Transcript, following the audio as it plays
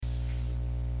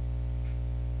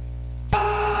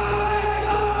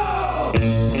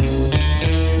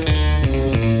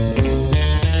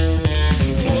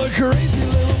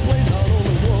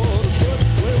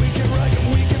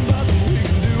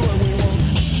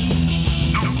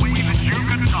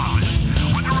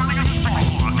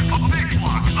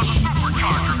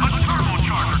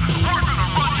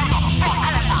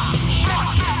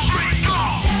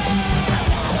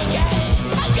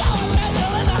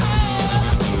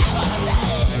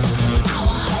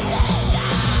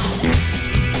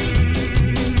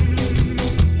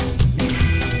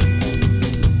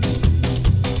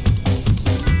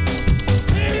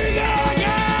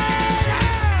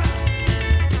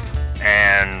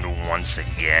once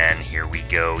again. Here we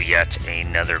go, yet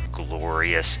another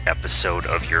glorious episode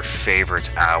of your favorite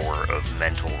hour of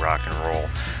mental rock and roll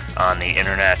on the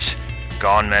internet.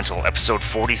 Gone Mental, episode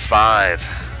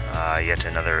 45. Yet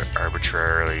another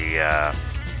arbitrarily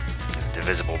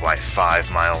divisible by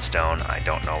 5 milestone. I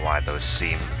don't know why those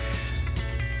seem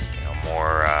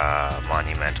more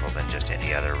monumental than just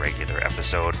any other regular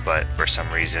episode, but for some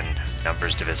reason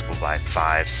numbers divisible by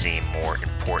 5 seem more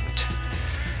important.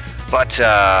 But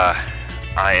I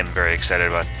am very excited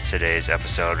about today's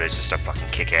episode. It's just a fucking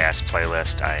kick-ass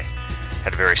playlist. I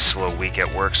had a very slow week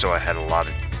at work, so I had a lot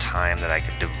of time that I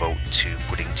could devote to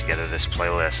putting together this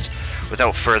playlist.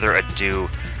 Without further ado,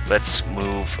 let's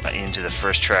move into the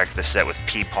first track of the set with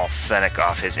P. Paul Fenech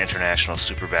off his International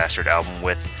Superbastard album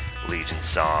with Legion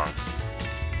Song.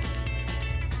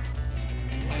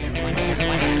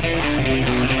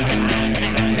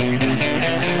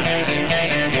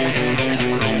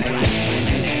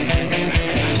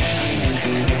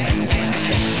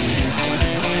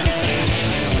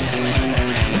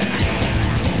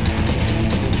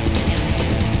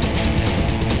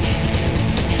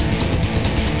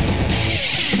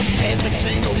 Every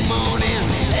single morning,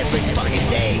 every fucking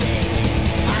day,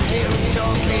 I hear them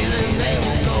talking and they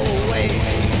won't go away.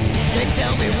 They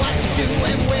tell me what to do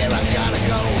and where I gotta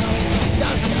go.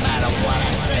 Doesn't matter what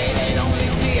I say, they don't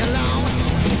leave me alone.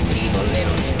 Evil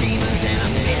little schemers and a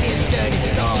million dirty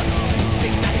thoughts.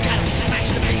 Things I gotta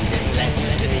smash to pieces,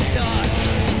 lessons to be taught.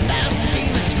 1,000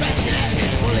 demons scratching at me,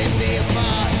 pulling me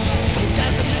apart. It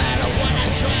doesn't matter what I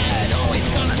try, it always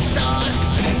gonna start.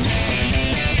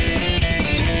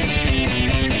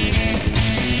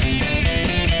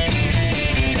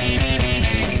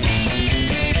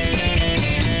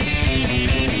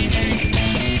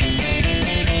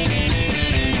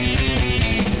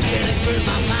 Through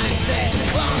my mindset,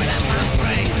 clawing at my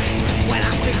brain. When I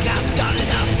think I've done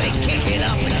enough, they kick it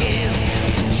up again.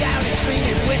 Shouting,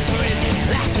 screaming, whispering,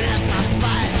 laughing at my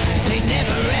fight. They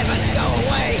never ever go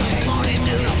away. Morning,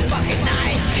 noon, or fucking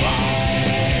night. Won't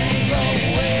go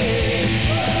away.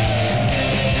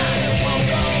 I won't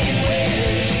go away.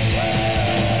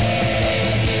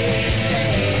 They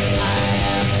stay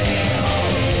alive, they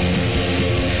hold.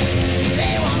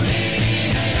 They won't leave me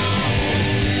alone.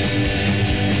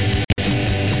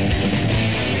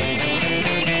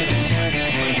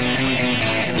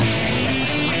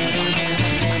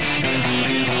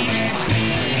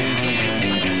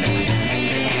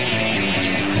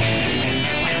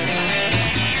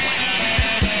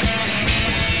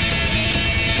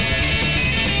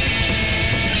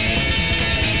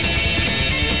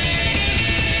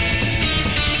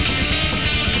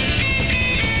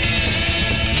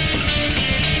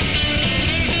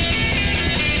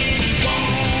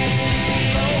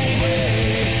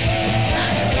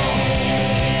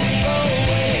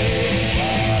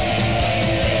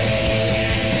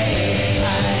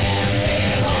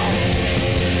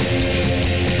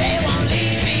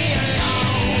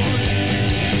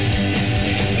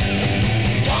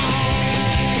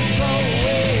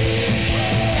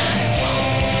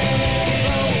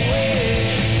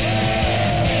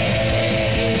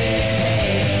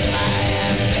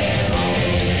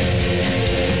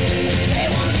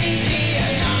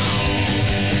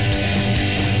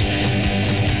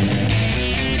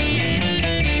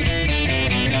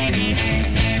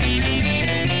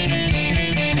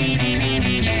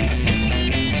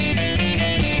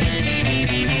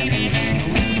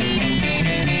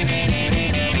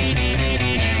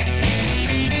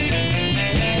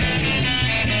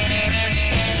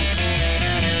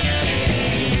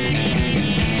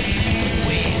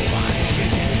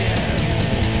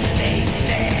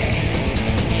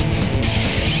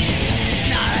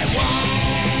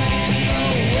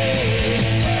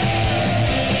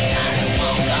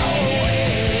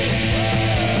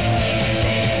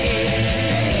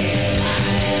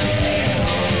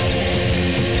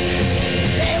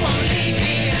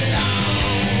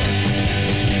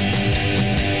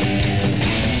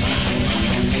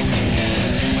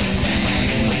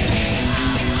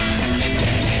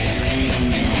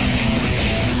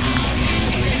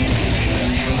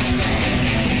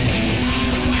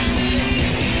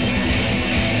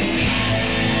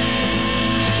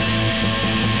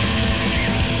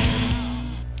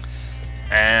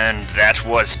 That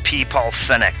was P. Paul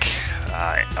Fenech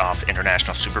off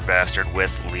International Superbastard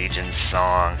with Legion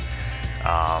Song.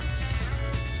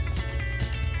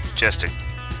 Just a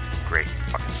great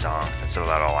fucking song. That's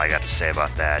about all I got to say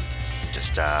about that.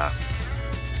 Just,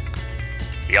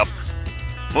 yep.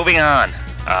 Moving on.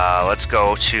 Let's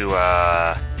go to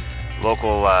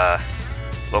local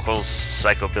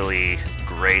psychobilly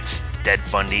greats Dead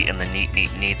Bundy and the Neat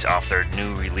Neat Neats off their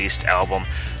new released album,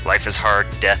 Life is Hard,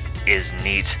 Death is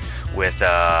Neat, with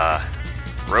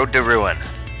Road to Ruin.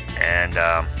 And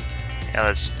yeah,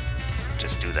 let's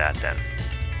just do that then.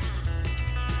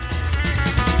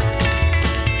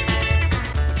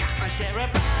 My share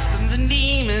of problems and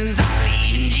demons, I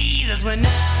believe in Jesus when I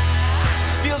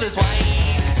feel this way.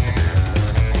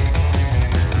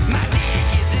 My dick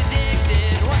is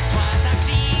addicted, once, twice I've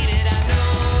cheated, I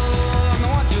know I'm the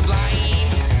one to blame.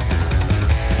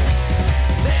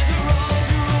 There's a road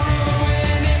to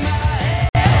ruin in my head.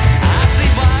 I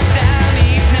sleepwalk down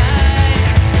each night.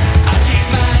 I chase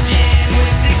my gin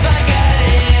with 6 vodka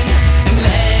in and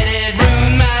let it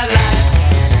ruin my life.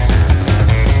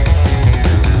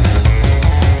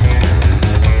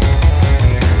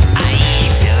 I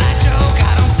eat till I choke,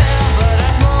 I don't sell, but I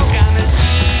smoke on this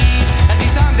cheap as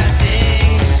these songs I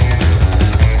sing.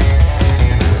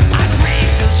 I drink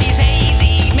till she's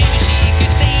hazy, maybe she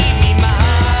could save me. My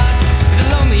heart is a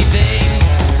lonely thing.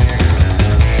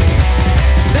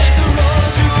 There's a road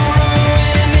to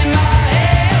ruin in my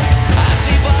head. I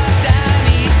sleepwalk down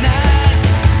each night.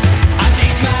 I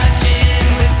chase my gin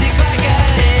with 6 vodka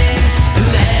in and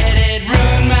let it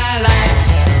ruin my life.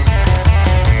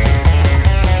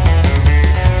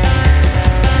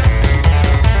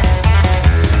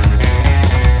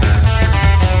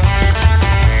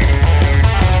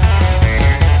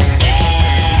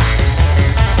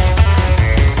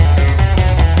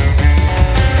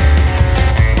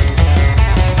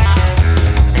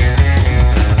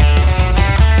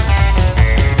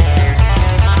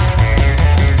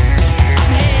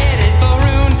 I'm headed for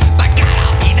ruin, by God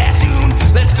I'll be there soon.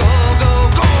 Let's go, go,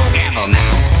 go, gamble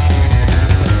now.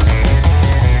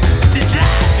 This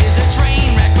life is a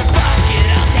train wreck, but fuck it,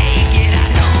 I'll take it. I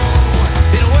know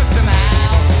it'll work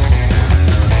somehow.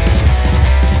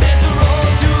 There's a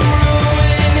road to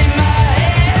ruin in my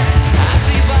head. I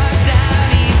sleepwalk down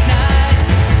each night.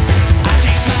 I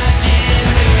chase my gin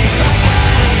with 6 vodka.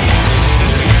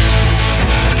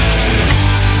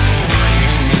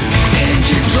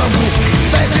 Engine trouble,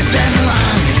 faster than the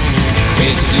line.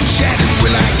 Piston shattered,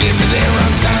 will I get me there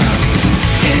on time?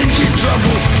 Engine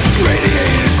trouble,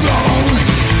 radiator blown.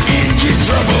 Engine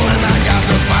trouble, and I got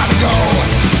so far to go.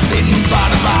 Sitting by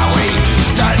the highway,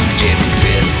 starting getting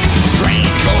pissed. Drain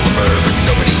cold bourbon,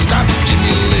 nobody stops to give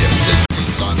me a lift. As the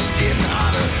sun is getting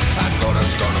hotter, I thought I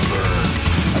was gonna burn.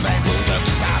 A back rolled up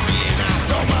beside me, and I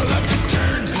thought my luck had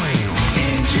turned.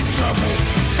 Engine trouble,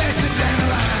 faster than the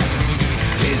line.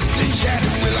 Piston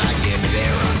shattered, will I get me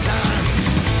there on time?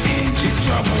 Engine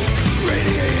trouble,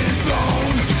 radiator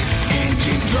blown.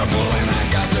 Engine trouble, and I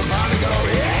got so far to go,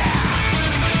 yeah!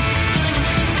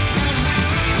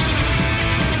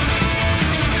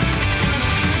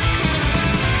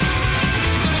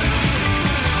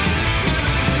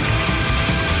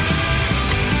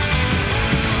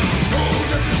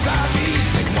 Rolled up beside me,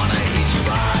 said, wanna hitch a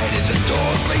ride? As the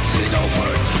door faces over,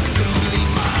 couldn't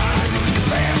believe my eyes. It was a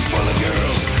van full of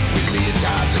girls with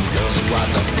leotards and girls. It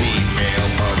was a female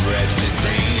mud wrestling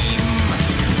team.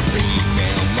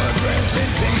 Female mud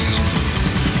wrestling team.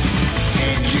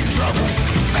 Engine trouble,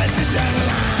 faster down the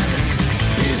line.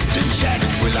 Piston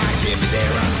shattered, will I get me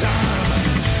there on time?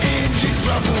 Engine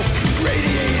trouble,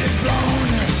 radiator blown.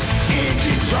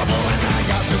 Engine trouble, and I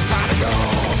got so far to go.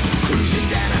 Cruising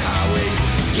down the highway,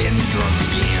 getting drunk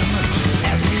again.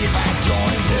 Asked me if I'd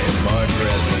join the mud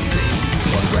wrestling team.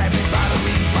 Well, grab me by the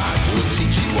wing pipe, we'll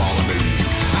teach you all the moves.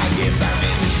 I guess I'm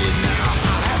in the shit now,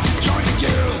 I'll have to join the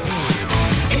girls.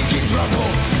 Engine trouble,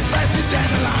 faster down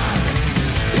the line.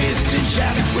 Piston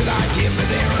shattered, will I get me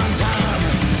there on time?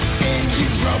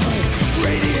 Engine trouble,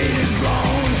 radiator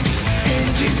blown.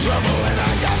 Engine trouble, and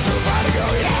I got so far to go,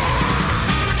 yeah!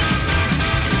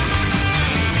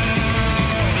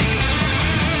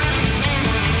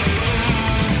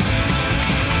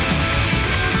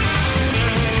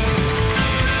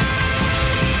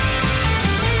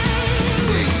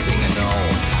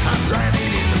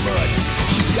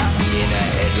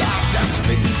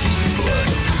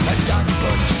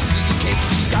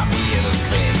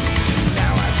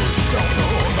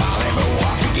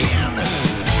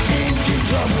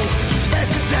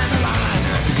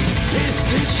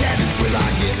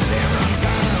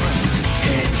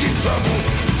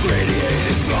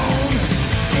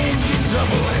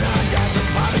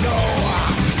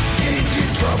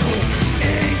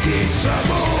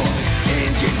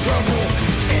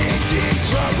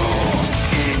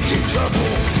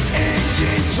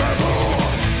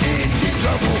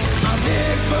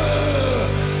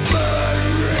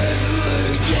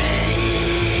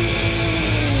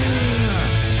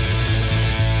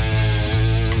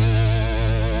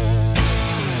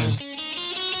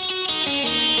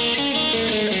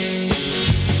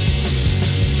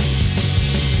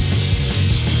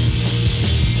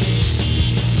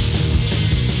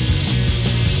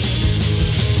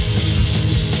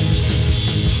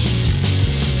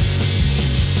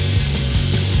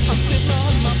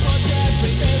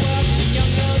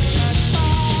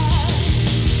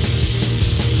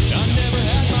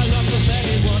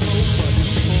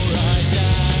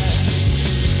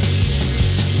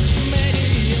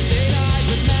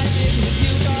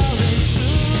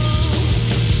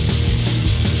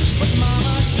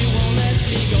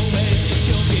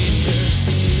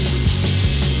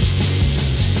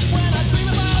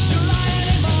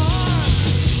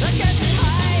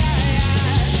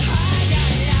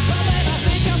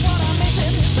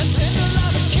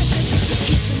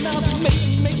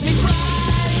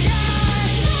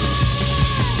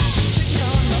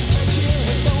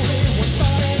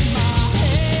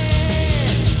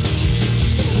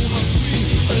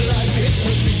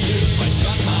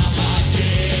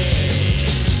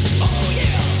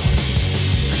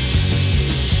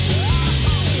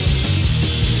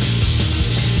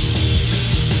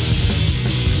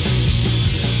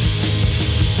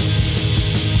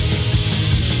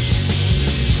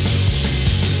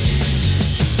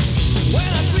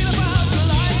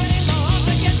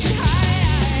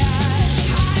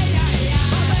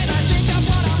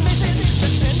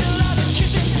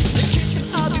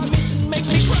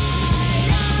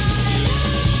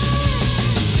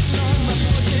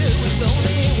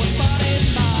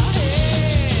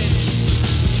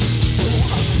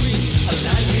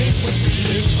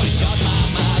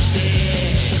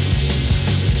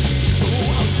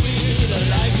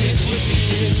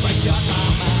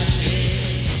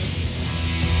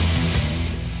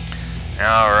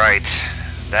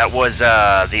 That was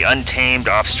The Untamed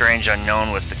off Strange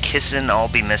Unknown with The Kissin' I'll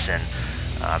Be Missin'.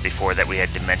 Before that we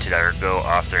had Demented Ergo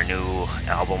off their new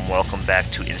album Welcome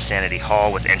Back to Insanity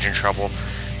Hall with Engine Trouble.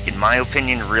 In my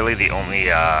opinion, really the only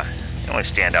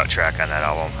standout track on that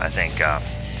album. I think,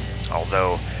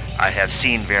 although I have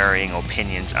seen varying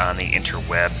opinions on the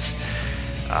interwebs,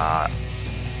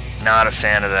 not a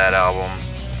fan of that album.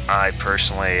 I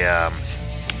personally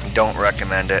don't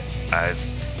recommend it. I've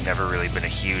never really been a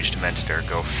huge Demented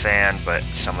Ergo fan, but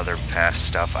some of their past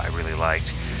stuff I really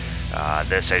liked.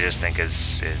 This I just think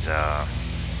is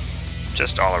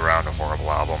just all around a horrible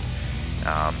album.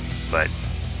 But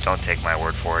don't take my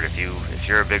word for it. If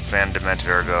you're a big fan of Demented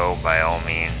Ergo, by all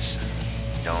means,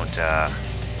 don't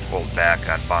hold back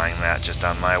on buying that just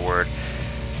on my word.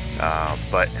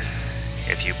 But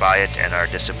if you buy it and are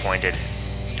disappointed,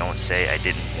 don't say I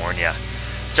didn't warn ya.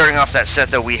 Starting off that set,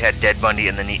 though, we had Dead Bundy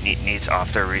and the Neat Neat Neats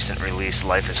off their recent release,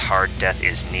 Life is Hard, Death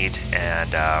is Neat,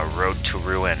 and Road to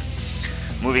Ruin.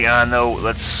 Moving on, though,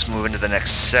 let's move into the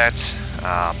next set.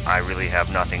 I really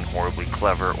have nothing horribly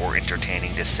clever or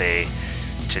entertaining to say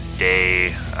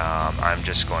today. I'm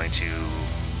just going to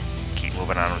keep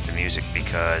moving on with the music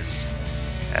because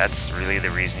that's really the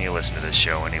reason you listen to this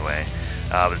show anyway.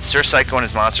 But Sir Psycho and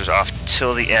his Monsters off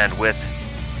till the end with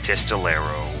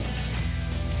Pistolero.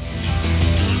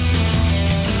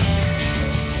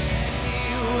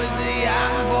 He was a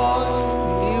young boy,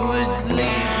 he was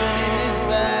sleeping in his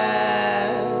bed.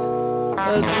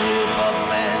 A group of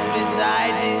men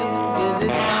beside him, cause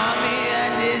his mommy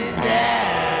and his dad.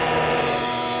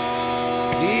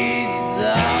 He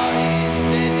saw his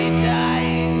steady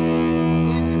dying,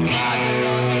 his mother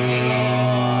on the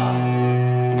floor.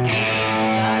 He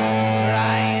starts to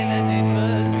crying and it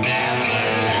was never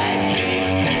like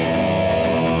before.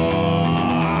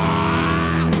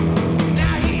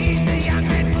 Now he's a young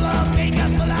man full of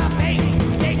makeup, full of pain.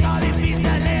 They call him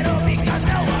Pistolero because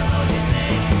no one knows his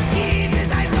name. He's a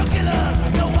psycho killer,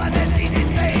 no one has seen his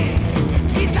face.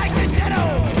 He's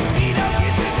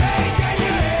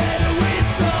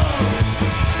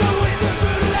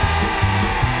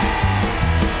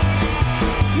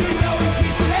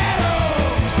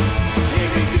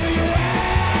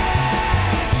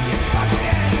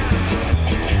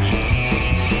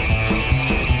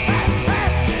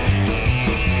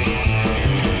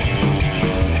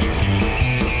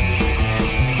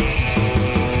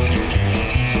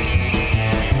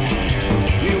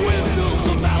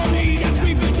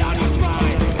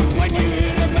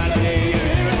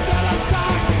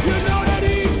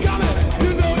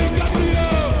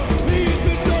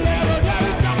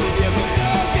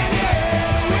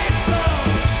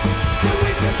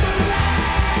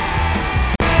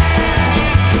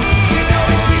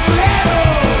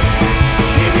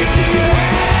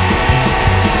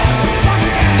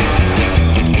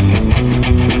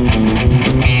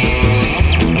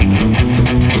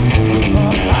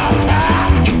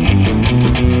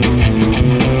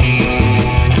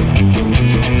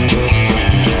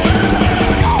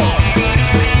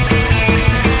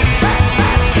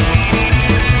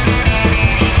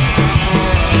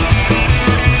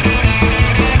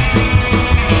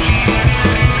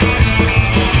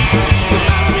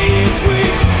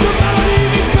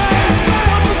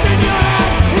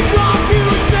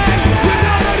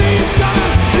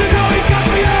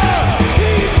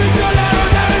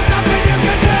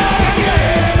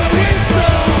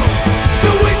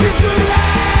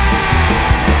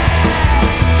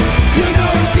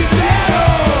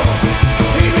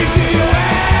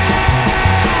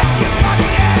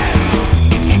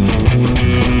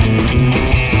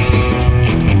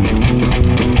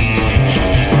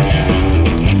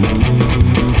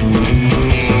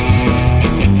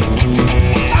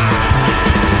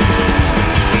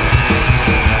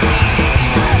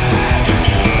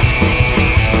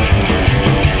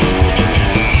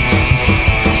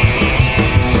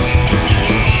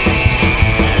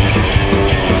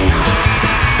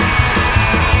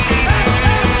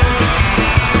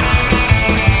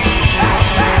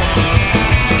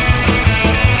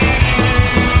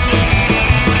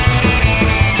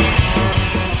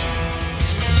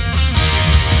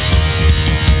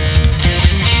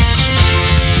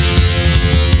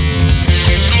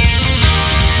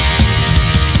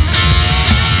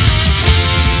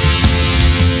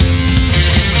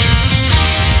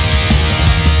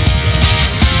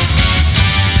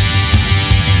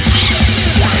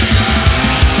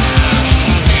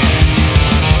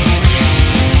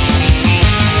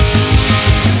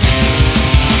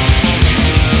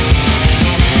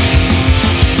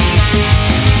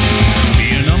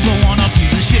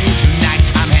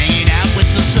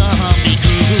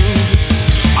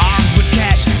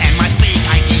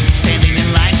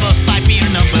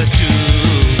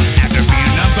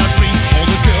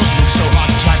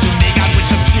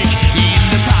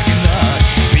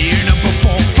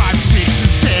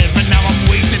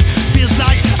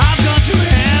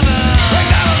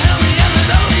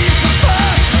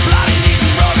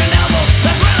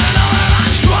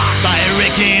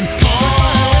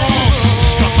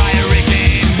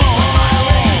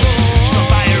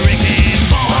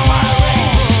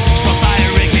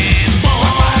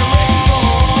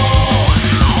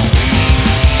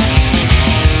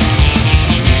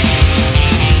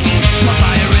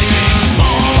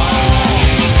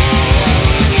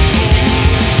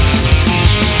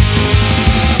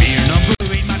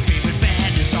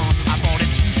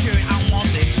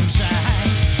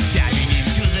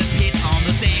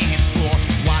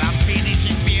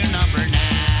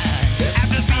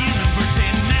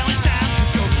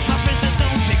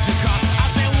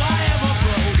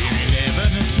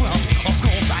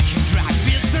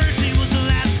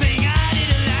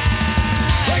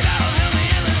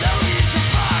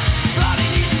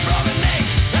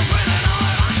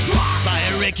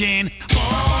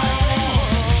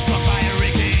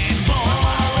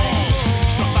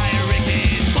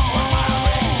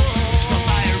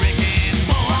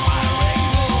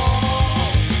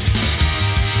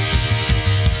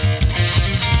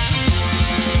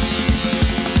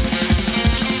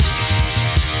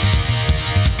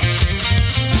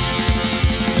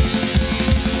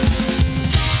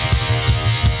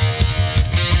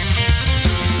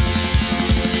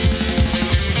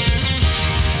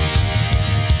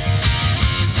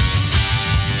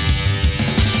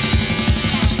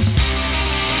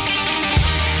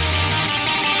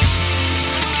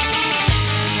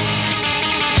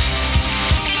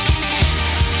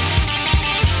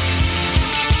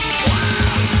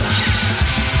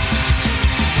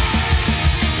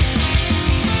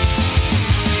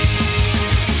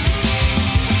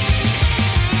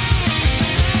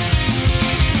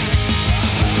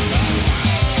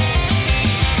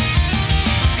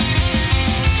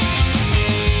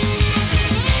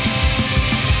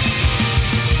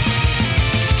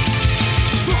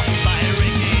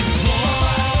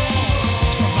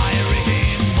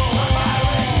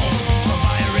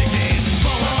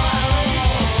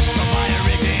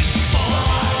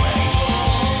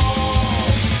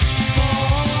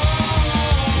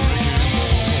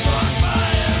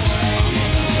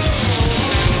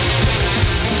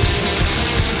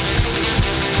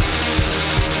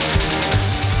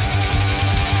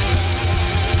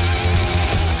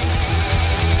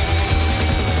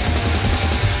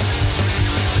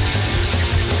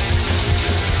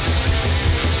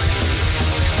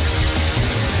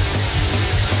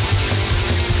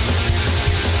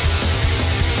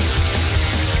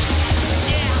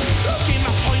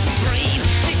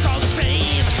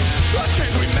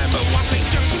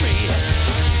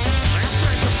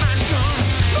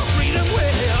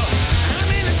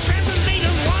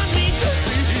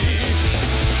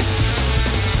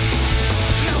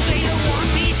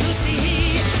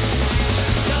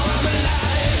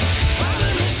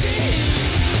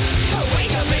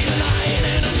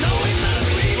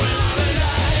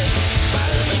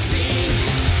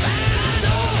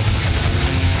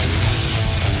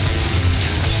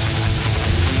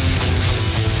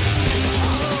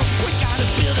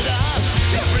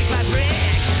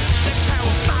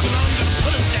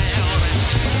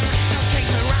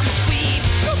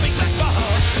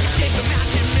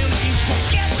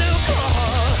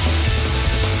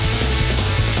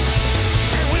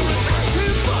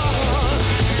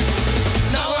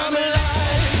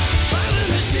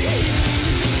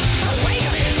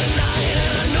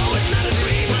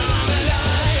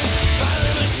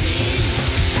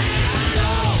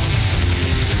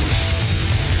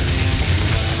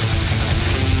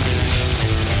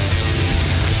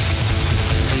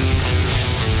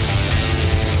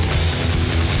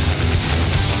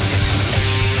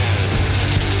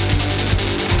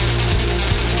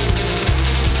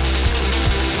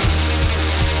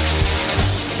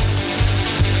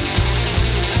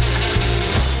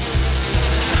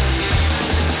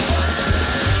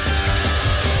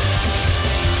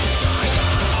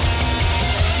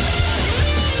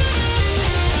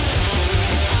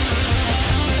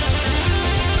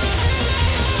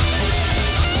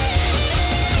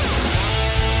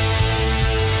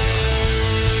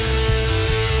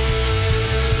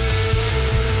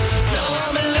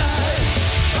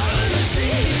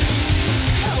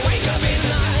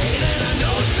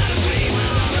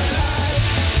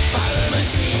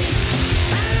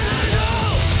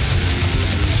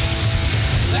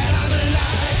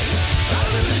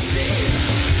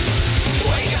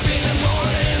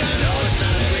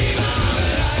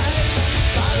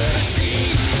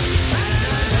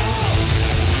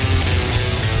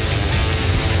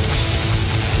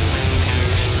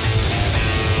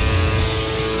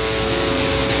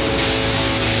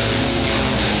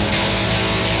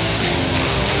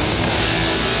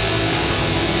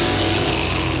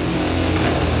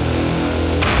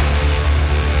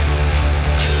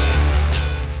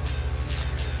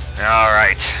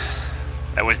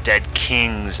Dead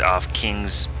Kings off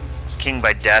King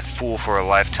by Death, Fool for a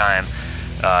Lifetime.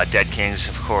 Dead Kings,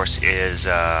 of course, is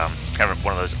kind of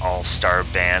one of those all-star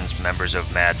bands, members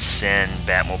of Mad Sin,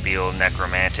 Batmobile,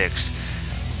 Necromantics,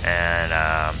 and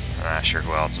I'm not sure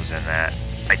who else was in that.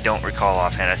 I don't recall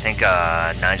offhand. I think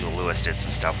Nigel Lewis did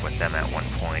some stuff with them at one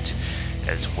point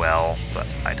as well, but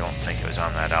I don't think it was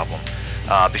on that album.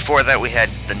 Before that, we had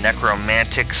the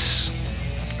Necromantics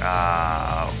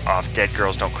off Dead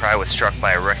Girls Don't Cry with Struck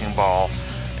by a Wrecking Ball.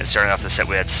 And starting off the set,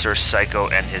 we had Sir Psycho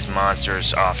and His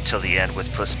Monsters off Till the End with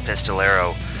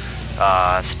Pistolero.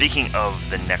 Speaking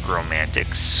of the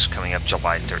Necromantics, coming up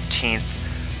July 13th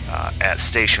at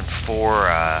Station 4,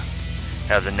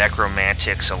 have the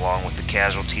Necromantics along with the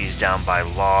Casualties, Down by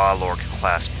Law, Lower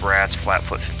Class Brats,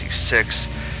 Flatfoot 56,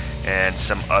 and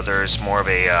some others. More of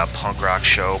a punk rock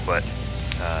show, but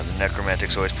the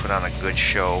Necromantics always put on a good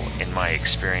show in my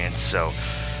experience, so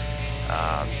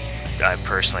I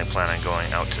personally plan on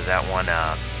going out to that one.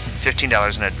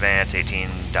 $15 in advance,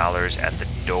 $18 at the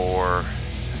door.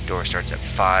 The door starts at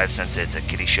 5 since it's a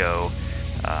kiddie show.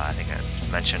 I think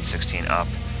I mentioned 16 up.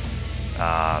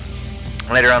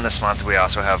 Later on this month, we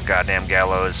also have Goddamn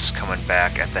Gallows coming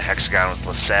back at the Hexagon with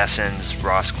Assassins,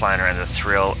 Ross Kleiner and the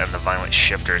Thrill, and the Violent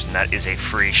Shifters, and that is a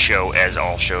free show, as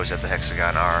all shows at the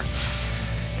Hexagon are.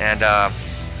 And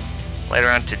later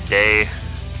on today,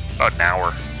 about an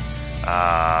hour,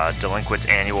 Delinquent's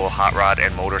annual Hot Rod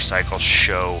and Motorcycle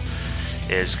show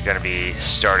is going to be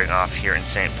starting off here in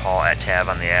St. Paul at Tav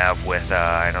on the Ave with,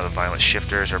 I know the Violent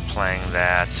Shifters are playing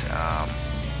that.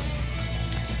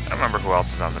 I don't remember who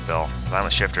else is on the bill.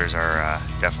 Violent Shifters are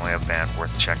definitely a band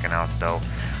worth checking out, though.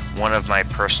 One of my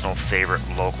personal favorite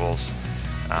locals.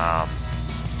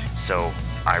 So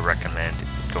I recommend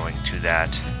going to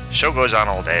that. Show goes on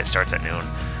all day. It starts at noon.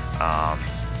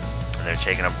 And they're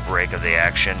taking a break of the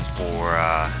action for,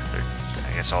 I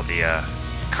guess all the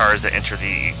cars that enter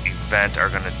the event are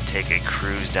going to take a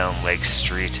cruise down Lake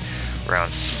Street around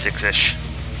 6-ish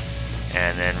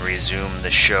and then resume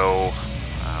the show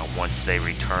once they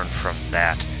return from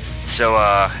that. So,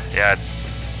 yeah,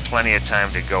 plenty of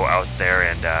time to go out there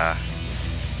and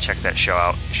check that show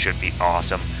out. It should be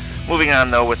awesome. Moving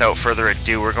on, though, without further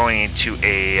ado, we're going into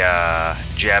a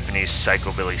Japanese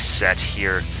psychobilly set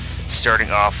here,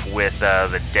 starting off with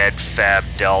the Dead Fab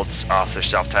Delts off their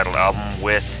self-titled album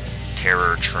with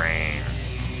Terror Train.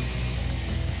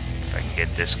 If I can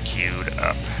get this queued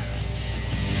up.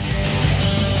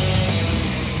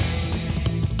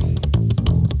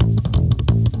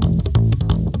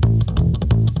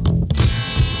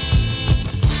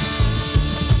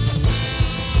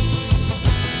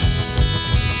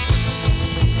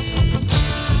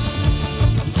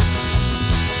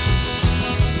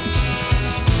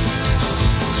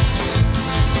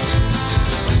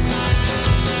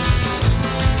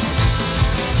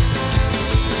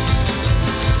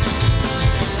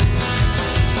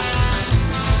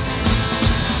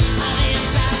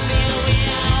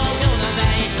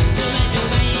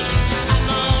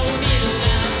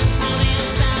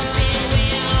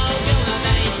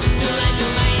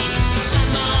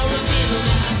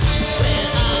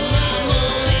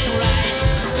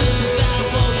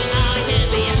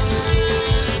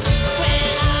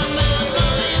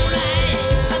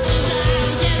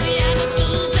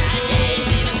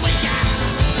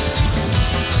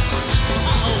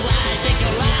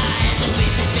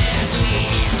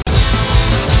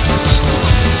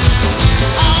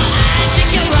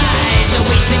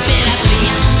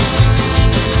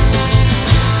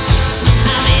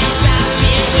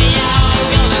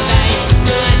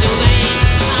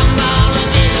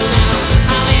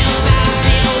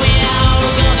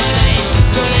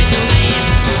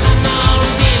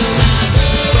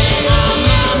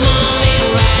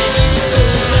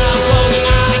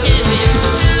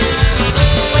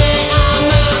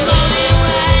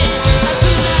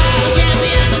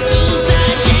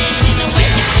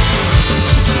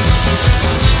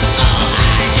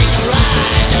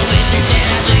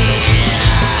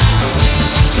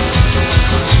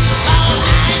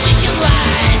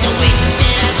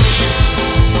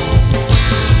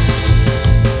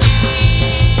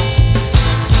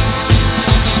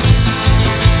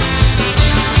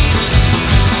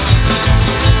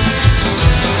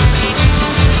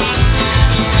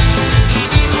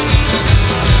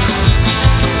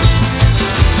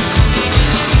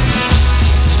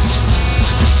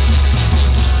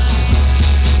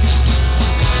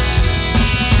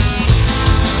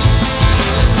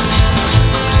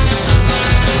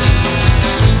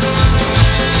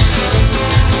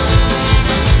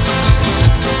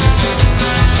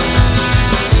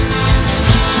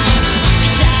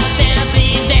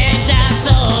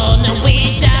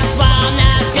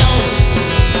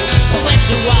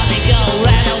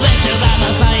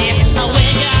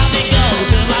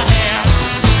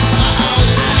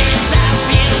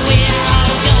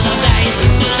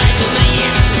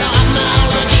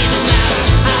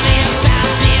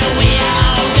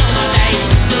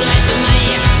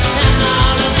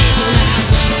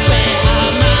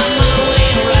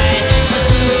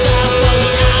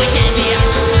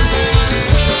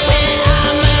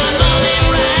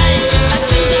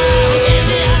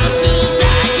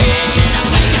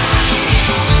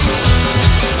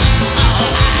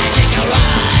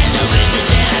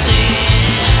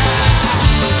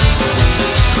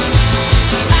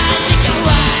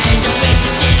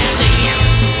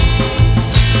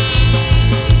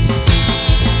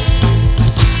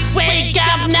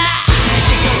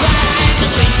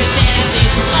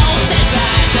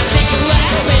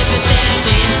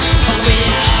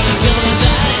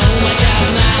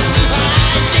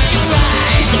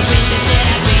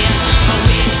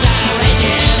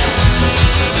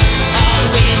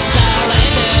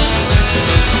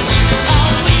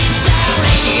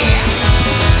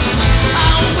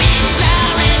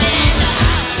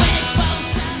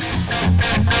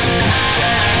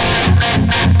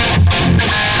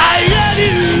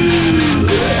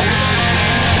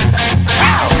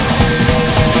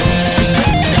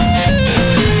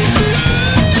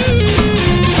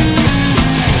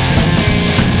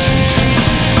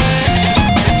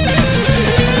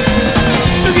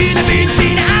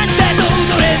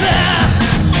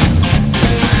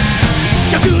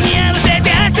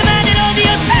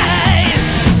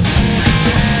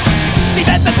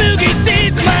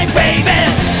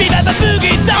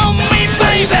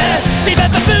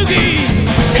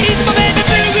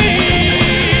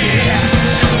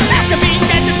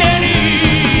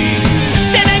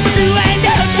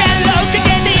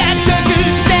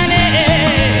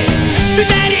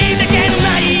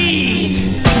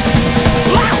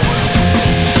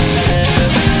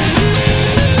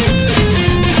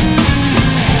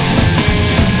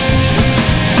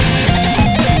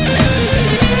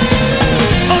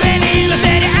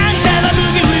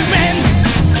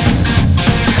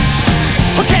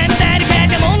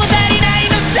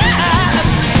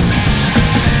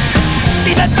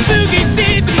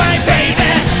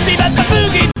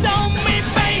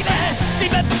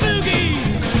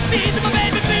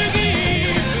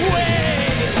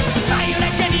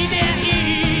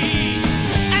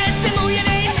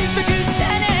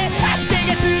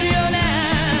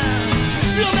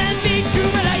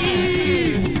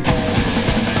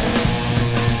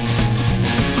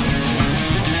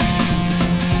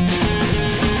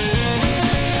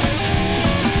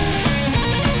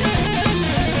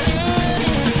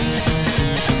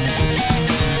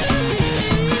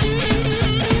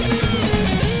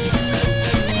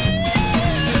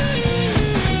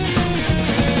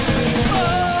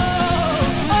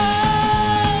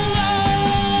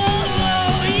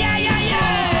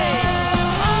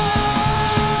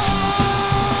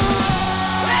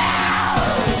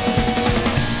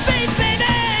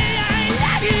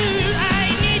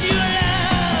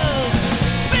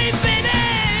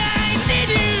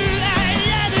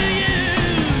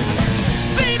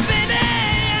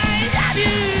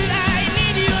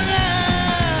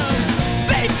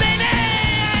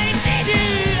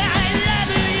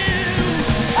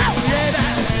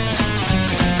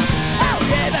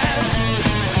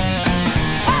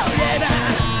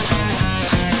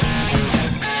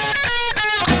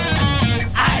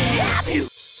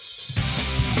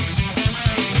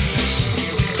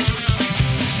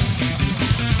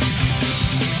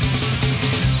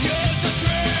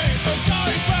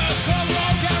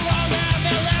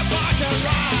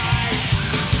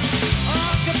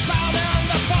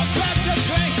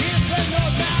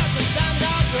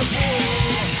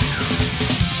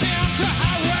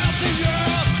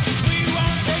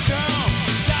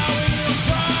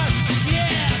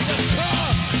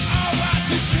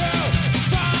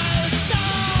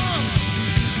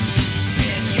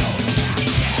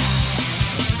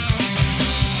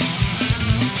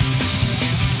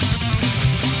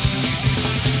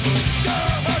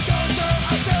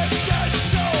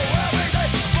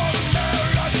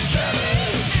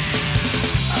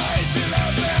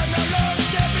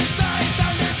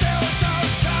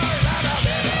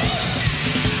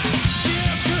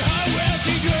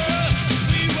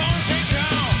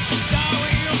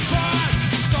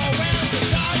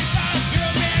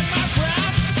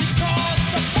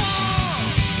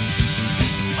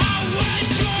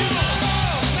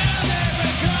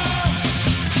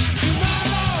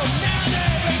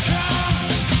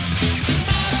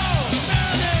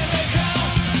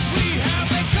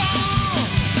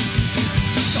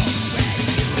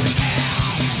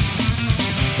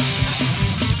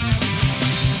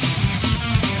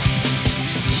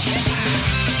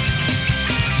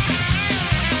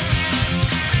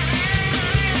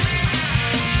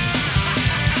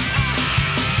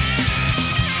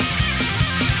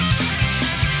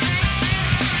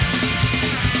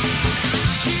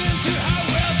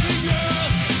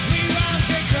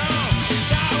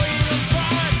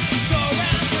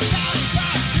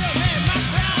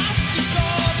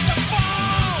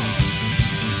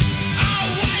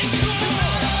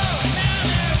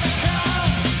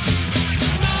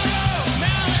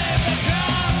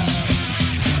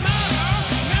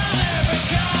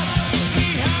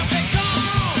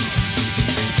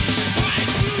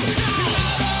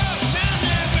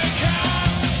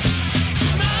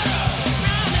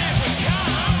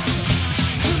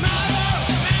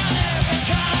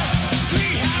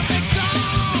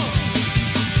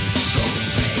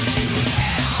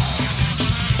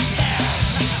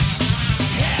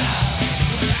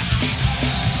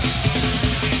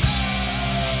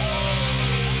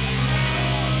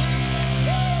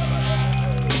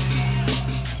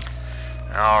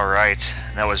 right,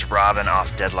 that was Robin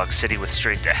off Deadlock City with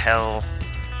Straight to Hell.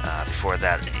 Before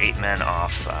that, 8 Men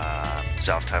off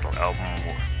self-titled album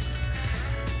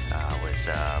with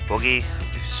Boogie.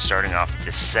 Starting off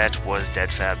this set was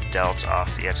Dead Fab Dealt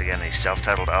off yet again a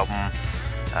self-titled album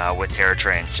with Terror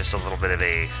Train. Just a little bit of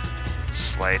a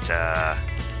slight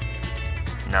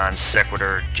non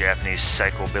sequitur Japanese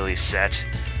psychobilly set.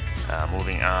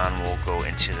 Moving on, we'll go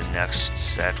into the next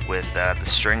set with the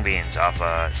String Beans off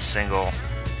a single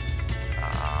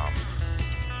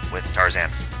with Tarzan.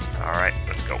 Alright,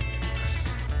 let's go.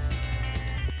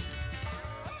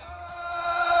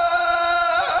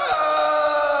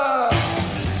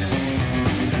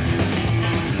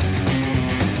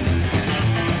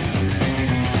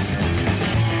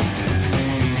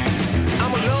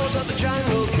 I'm a lord of the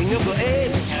jungle, king of the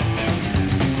apes.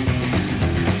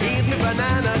 Eat me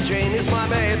banana, Jane is my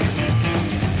babe.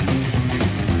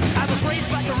 I was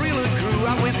raised by gorilla, grew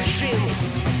up with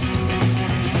chimps.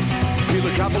 Kill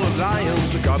a couple of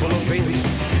lions, a couple of pimps.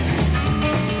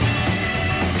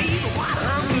 Even wild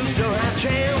hunters don't have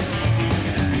chance.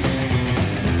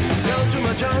 Go to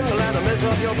my jungle and I mess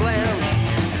up your plans.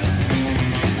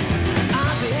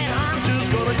 I'm the head hunter's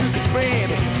gonna cook it,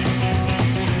 babe.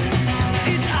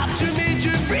 It's up to me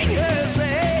to bring her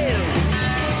sail.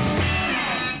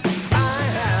 I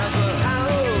have a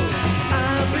house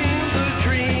up in the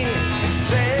tree.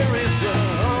 There is a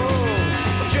home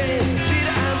of Jane,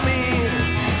 Cheetah and me.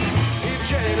 If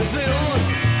Jane is ill,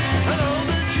 I know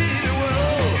that Cheetah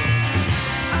will.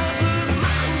 I put a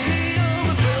monkey on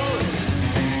the bill.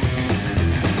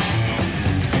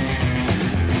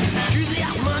 Juicy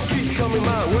ass monkey coming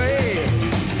my way.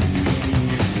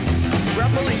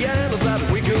 Grab Molly-Ann of that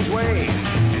weekend's way.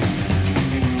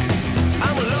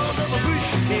 I'm a lord of the bush,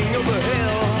 king of the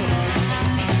hill.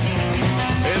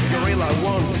 If gorilla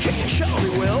won't change,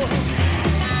 surely will.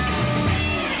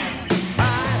 I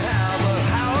have a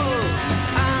house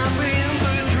up in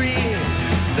the tree.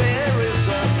 There is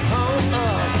a home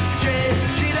of Jane,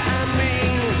 Cheetah and me.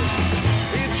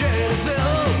 If Jane is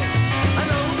ill, I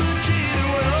know the cheetah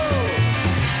will.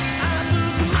 I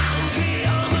put the monkey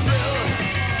on the bill.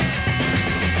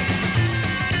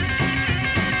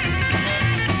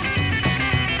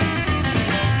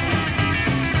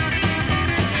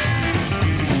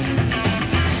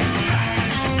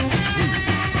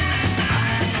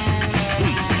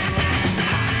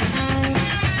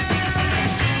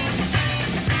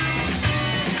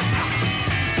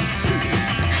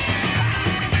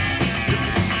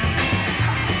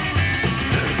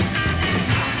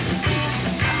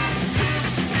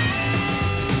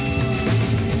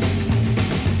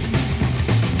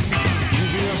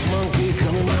 Juicy monkey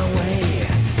coming my way.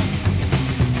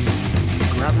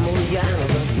 Grab Molly-Ann of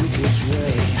that weekend's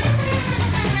way.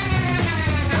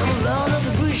 I'm a lord of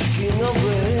the bush, king of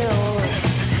the hill.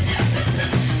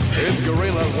 If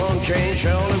gorilla won't change,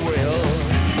 surely will.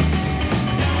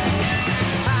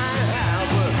 I have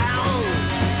a house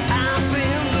up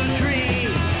in the tree.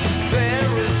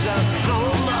 There is a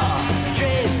home of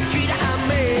Jane, Cheetah and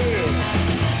me.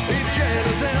 If Jane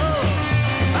is ill,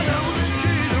 I know the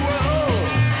cheetah will.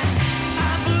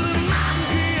 I put a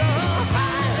monkey up.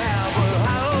 I have a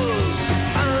house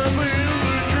up in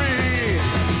the tree.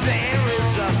 There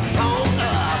is a home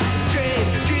of Jane,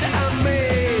 Cheetah and me.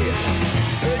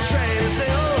 If Jane is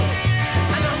ill,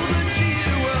 I know the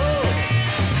cheetah will.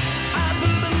 I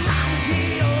put a monkey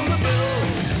on the bill.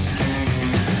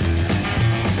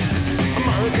 A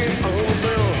monkey on the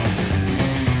bill.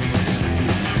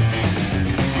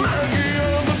 Monkey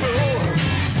on the bill.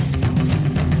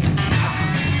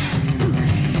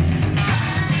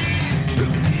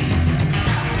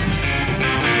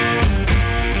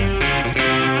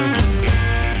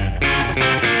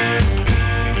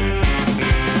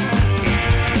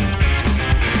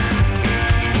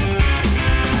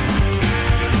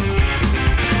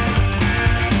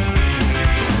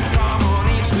 Come on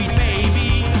in, sweet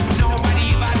baby, nobody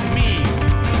but me.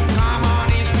 Come on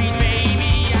in, sweet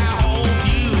baby, I hold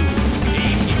you,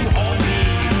 if you hold me.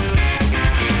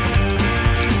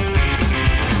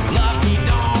 Love me,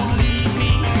 don't leave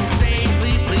me, stay,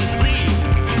 please, please, please.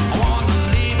 I want a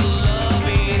little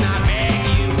loving, I beg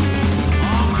you,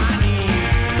 on my knees.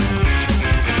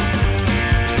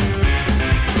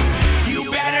 You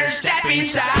better step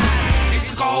inside, it's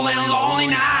a cold and lonely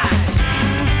night.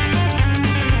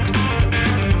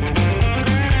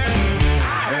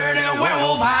 I heard a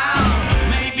werewolf howl.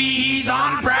 Maybe he's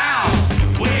on the prowl.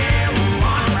 Werewolf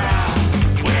on the prowl.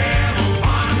 Werewolf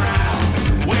on the prowl.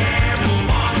 Werewolf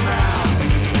on the prowl.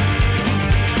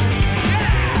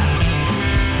 Yeah!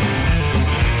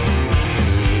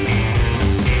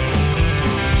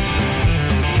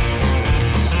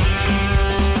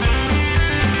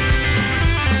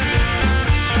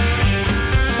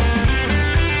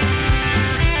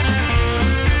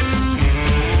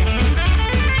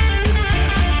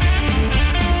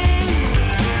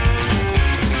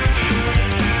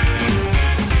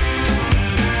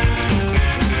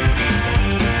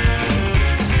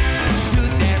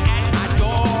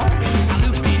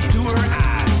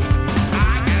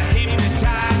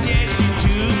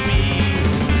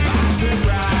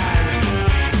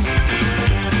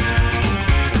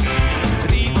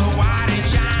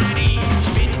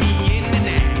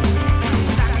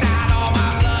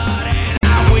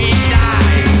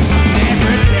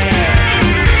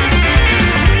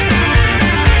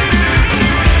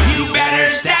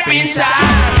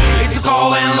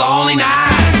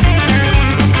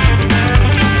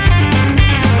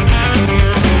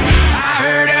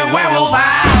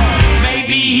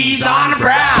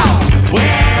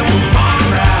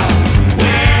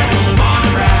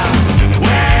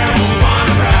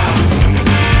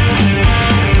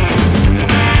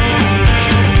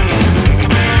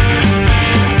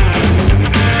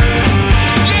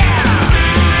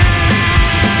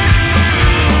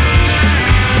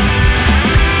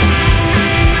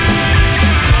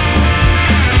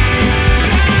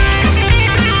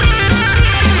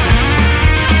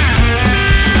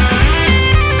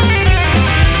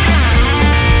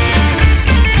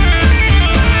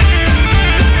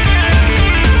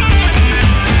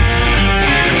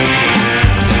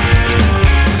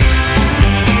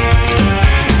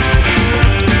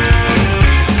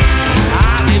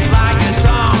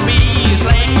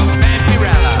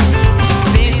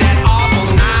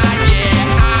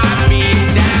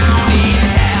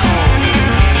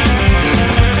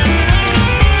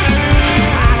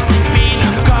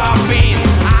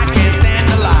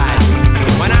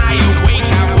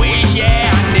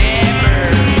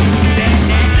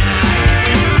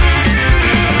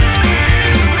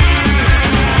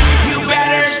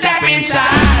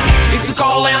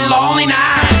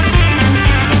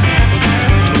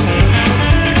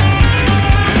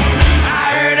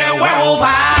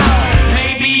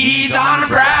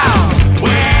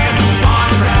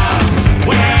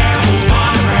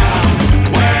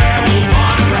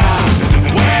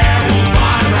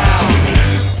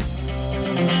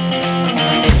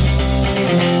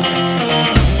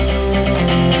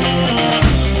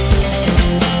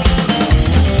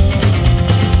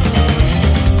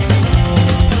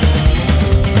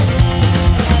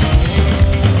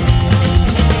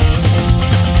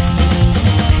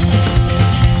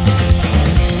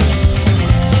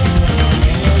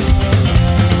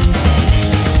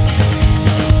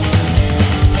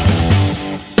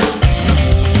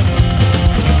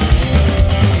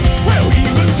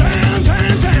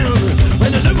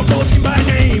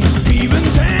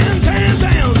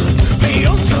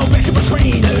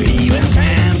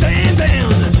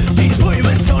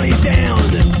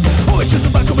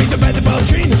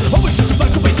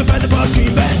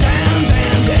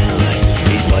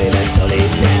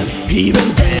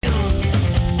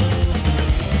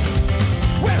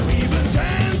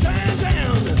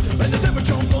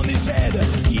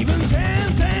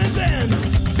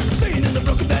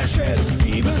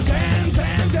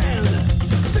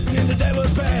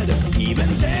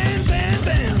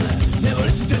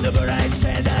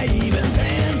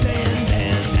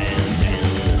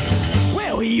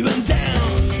 even down.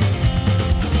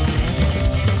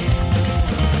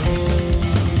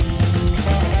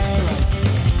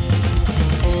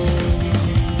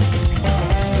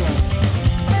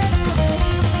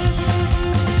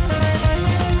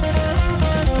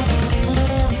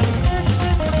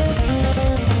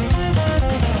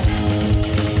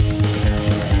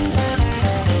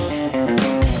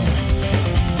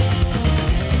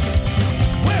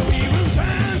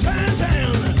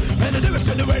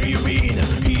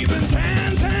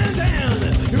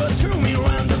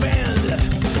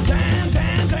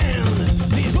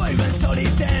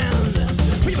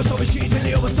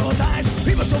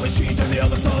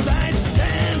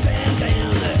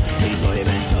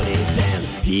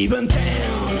 Even down,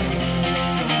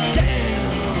 down, down.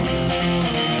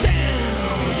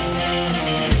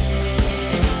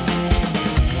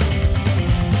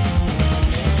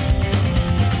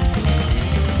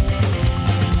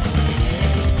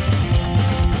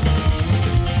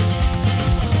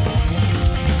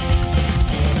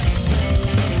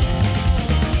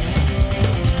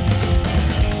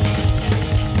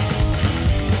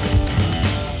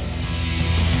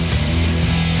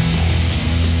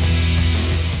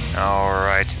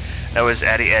 That was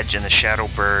Addy Edge and the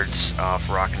Shadowbirds off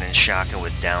Rockin' and Shockin'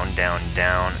 with Down, Down,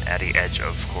 Down. Addy Edge,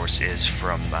 of course, is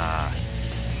from the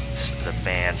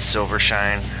band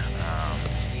Silvershine.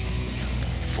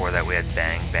 Before that, we had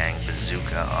Bang Bang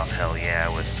Bazooka off Hell Yeah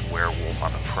with Werewolf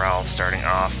on the Prowl starting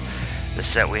off. The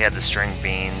set, we had the String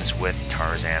Beans with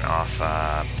Tarzan off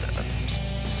the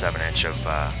 7-inch of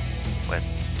with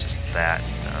just that.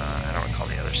 I don't recall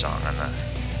the other song on the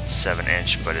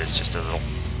 7-inch, but it's just a little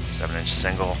 7-inch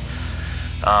single.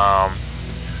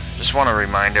 Just want to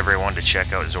remind everyone to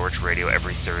check out Zorch Radio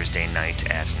every Thursday night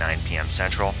at 9 p.m.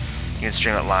 Central. You can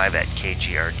stream it live at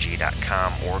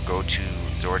kgrg.com or go to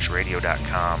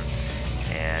zorchradio.com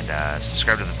and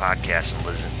subscribe to the podcast and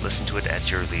listen to it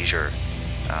at your leisure.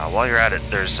 While you're at it,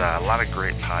 there's a lot of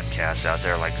great podcasts out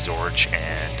there like Zorch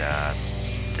and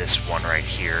this one right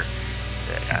here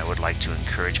that I would like to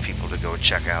encourage people to go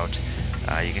check out.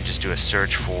 You can just do a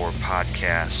search for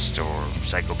podcast or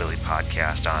Psychobilly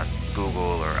Podcast on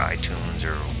Google or iTunes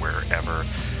or wherever.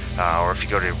 Or if you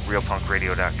go to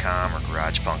realpunkradio.com or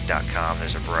garagepunk.com,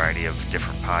 there's a variety of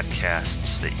different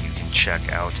podcasts that you can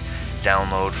check out.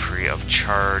 Download free of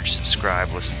charge,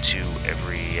 subscribe, listen to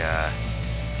every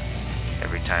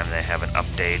time they have an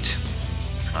update.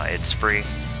 It's free,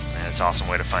 and it's an awesome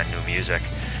way to find new music.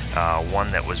 One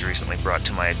that was recently brought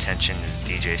to my attention is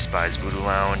DJ Spy's Voodoo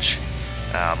Lounge.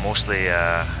 Mostly,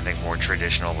 I think, more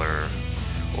traditional or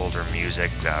older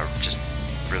music, just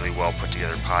really well put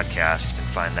together podcast. You can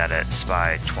find that at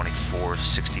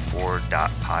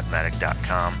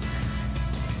spy2464.podmatic.com.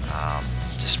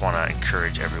 Just want to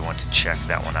encourage everyone to check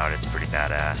that one out. It's pretty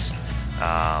badass.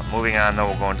 Moving on, though,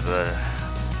 we'll go into the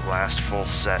last full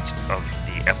set of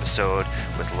the episode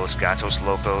with Los Gatos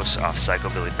Locos off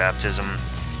Psychobilly Baptism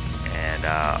and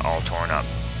All Torn Up.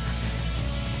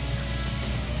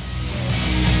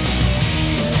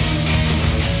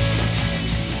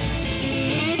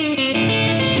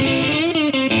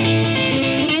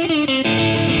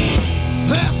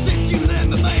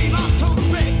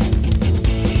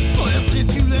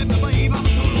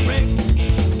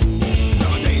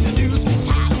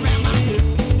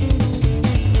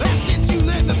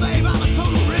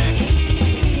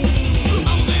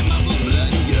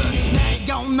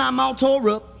 I'm all tore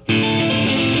up.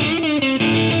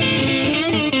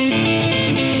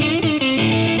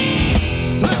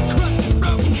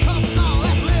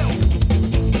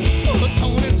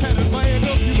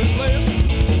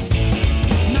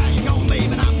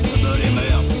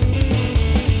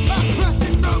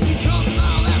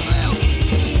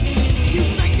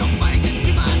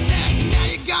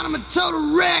 Total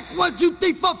wreck. 1, 2,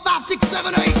 3, 4, 5, 6,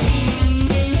 7, 8.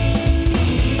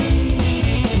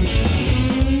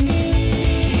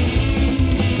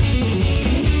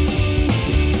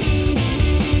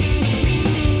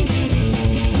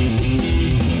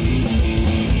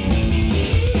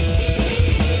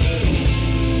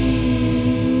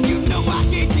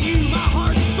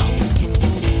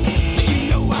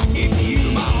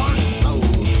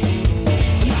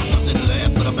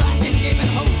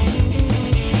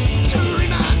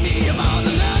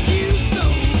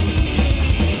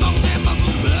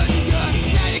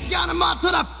 To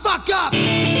the fuck up!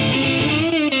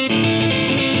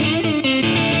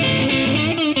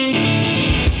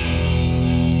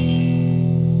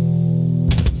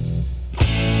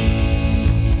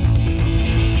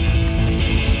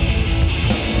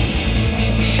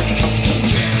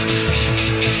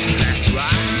 That's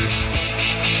right.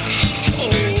 Oh,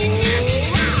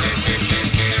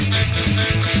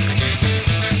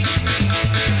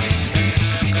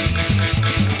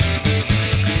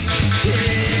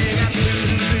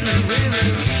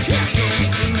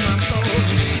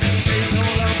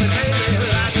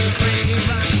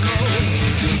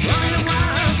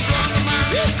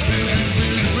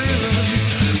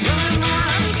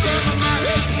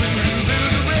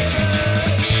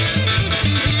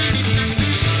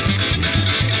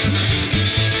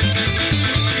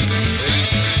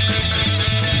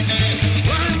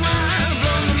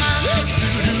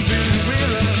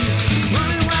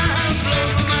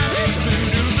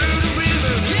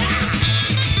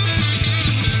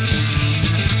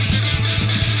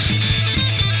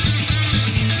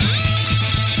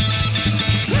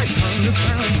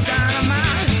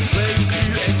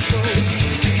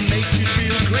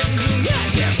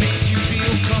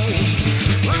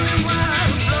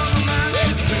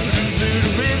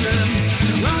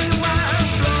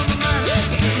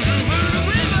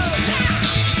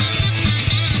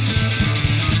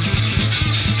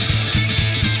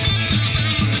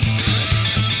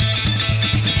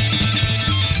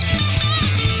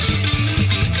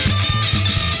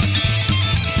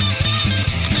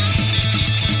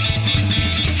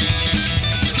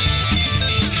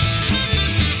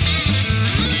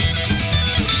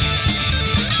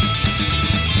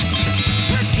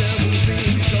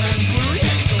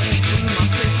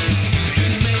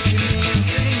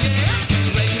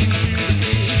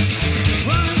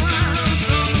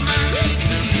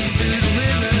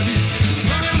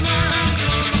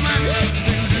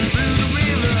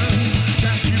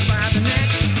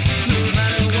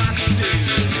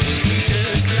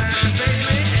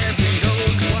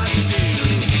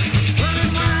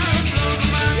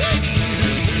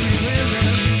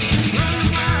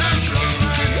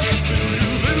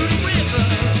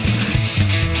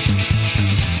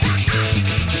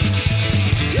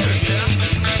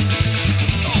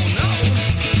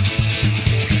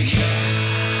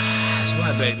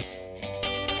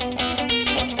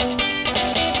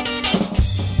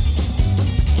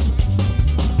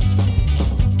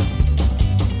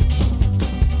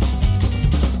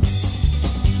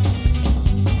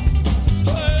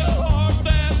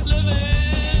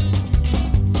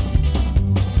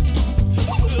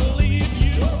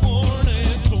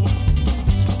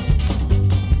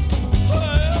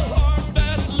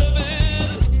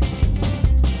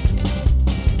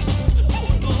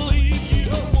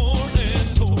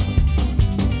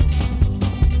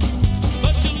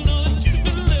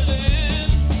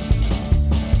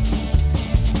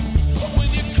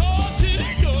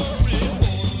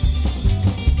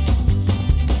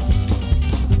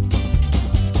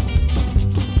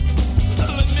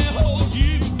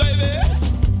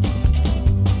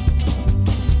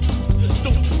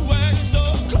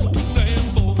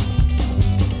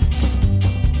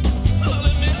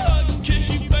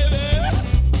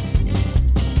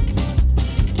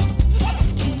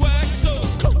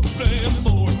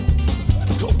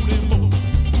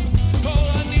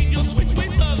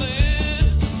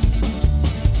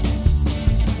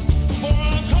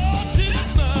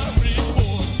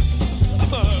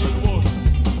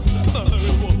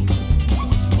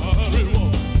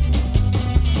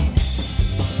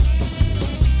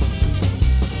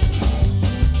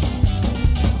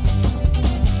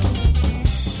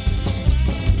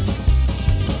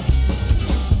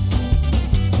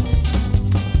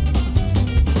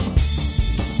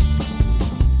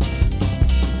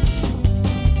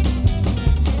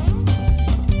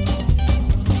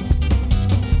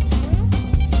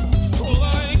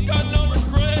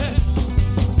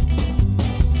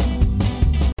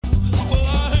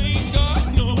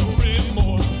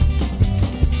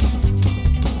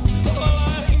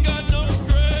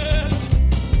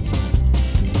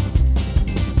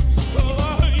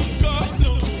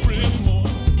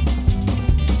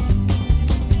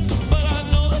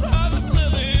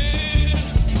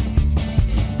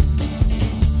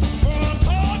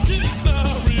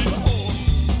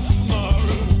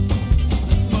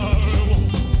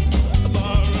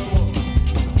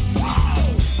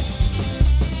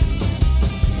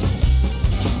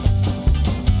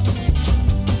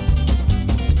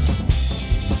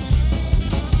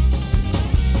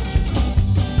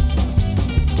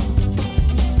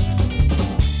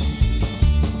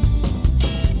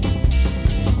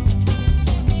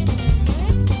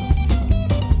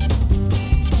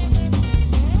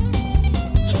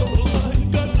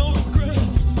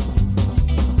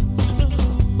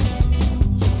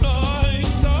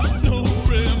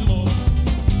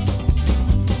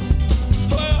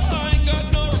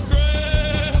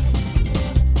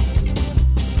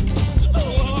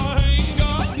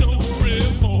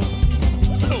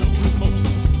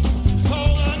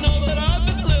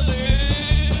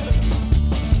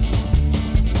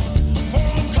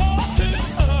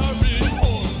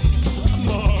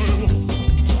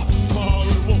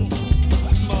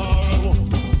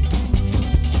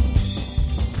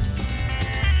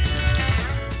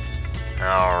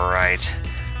 right.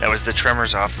 That was the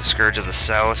Tremors off The Scourge of the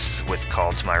South with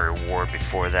Call to My Reward.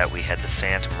 Before that, we had the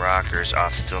Phantom Rockers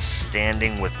off Still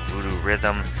Standing with Voodoo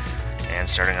Rhythm. And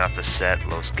starting off the set,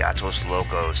 Los Gatos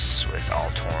Locos with All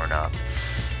Torn Up.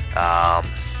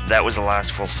 That was the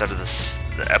last full set of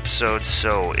the episode,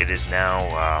 so it is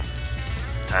now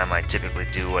time I typically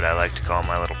do what I like to call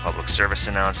my little public service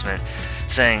announcement,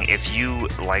 saying if you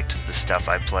liked the stuff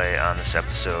I play on this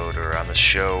episode or on the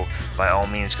show, by all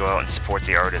means go out and support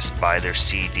the artist, buy their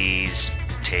CDs,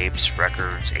 tapes,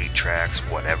 records, 8-tracks,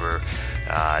 whatever,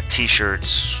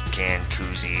 t-shirts, canned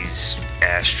koozies,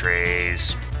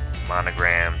 ashtrays,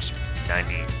 monograms,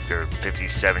 90 or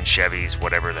 57 Chevys,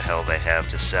 whatever the hell they have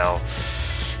to sell.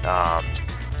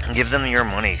 Give them your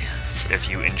money if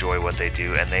you enjoy what they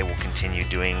do, and they will continue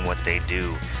doing what they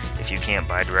do. If you can't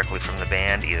buy directly from the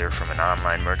band, either from an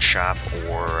online merch shop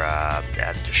or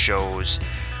at the shows,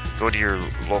 go to your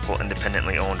local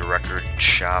independently owned record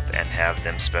shop and have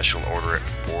them special order it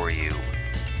for you.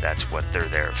 That's what they're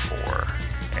there for.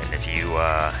 And if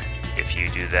you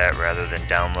do that rather than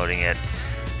downloading it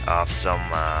off some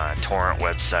torrent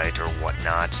website or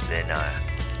whatnot, then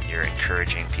you're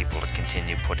encouraging people to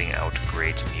continue putting out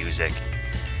great music,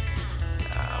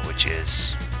 which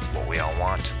is what we all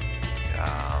want.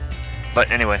 But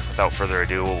anyway, without further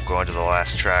ado, we'll go into the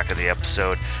last track of the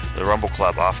episode, The Rumble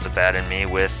Club off the Bat and Me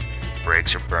with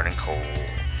Brakes Are Burning Cold.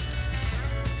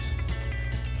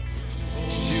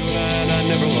 You and I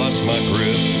never lost my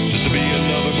grip, just to be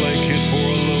another black kid for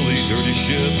a lowly, dirty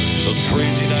ship. Those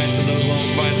crazy nights and those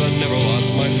long fights